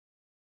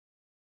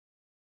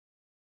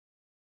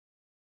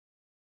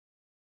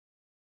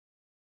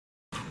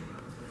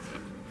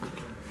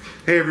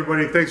Hey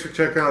everybody, thanks for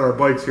checking out our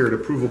bikes here at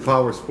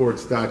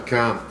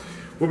ApprovalPowersports.com.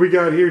 What we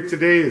got here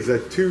today is a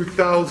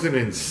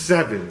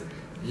 2007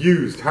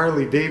 used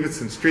Harley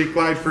Davidson Street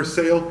Glide for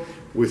sale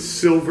with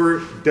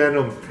silver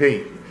denim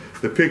paint.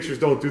 The pictures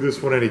don't do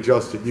this one any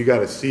justice. You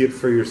got to see it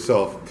for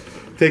yourself.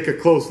 Take a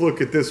close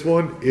look at this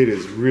one. It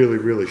is really,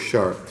 really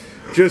sharp.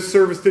 Just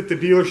serviced at the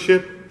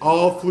dealership,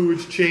 all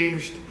fluids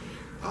changed,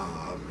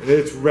 and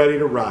it's ready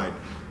to ride.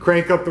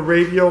 Crank up the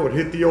radio and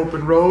hit the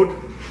open road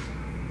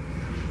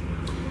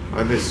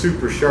on this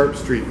super sharp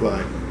Street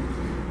Glide.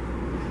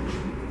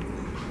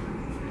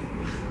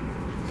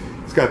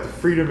 It's got the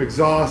Freedom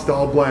exhaust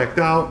all blacked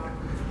out,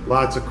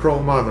 lots of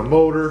chrome on the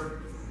motor.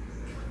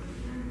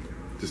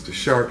 Just a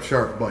sharp,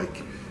 sharp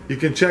bike. You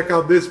can check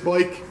out this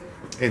bike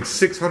and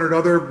 600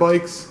 other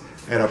bikes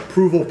at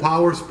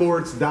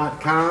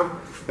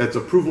ApprovalPowersports.com. That's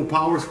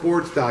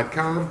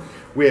ApprovalPowersports.com.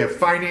 We have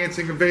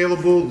financing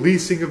available,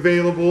 leasing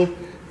available,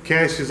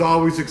 cash is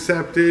always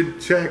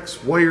accepted,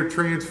 checks, wire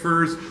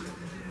transfers.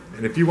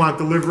 And if you want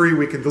delivery,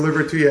 we can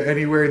deliver it to you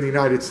anywhere in the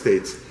United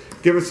States.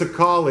 Give us a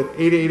call at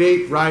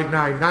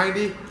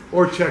 888-RIDE-990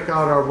 or check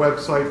out our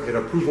website at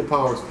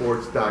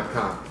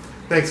ApprovalPowersports.com.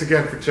 Thanks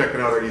again for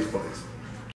checking out our e-bikes.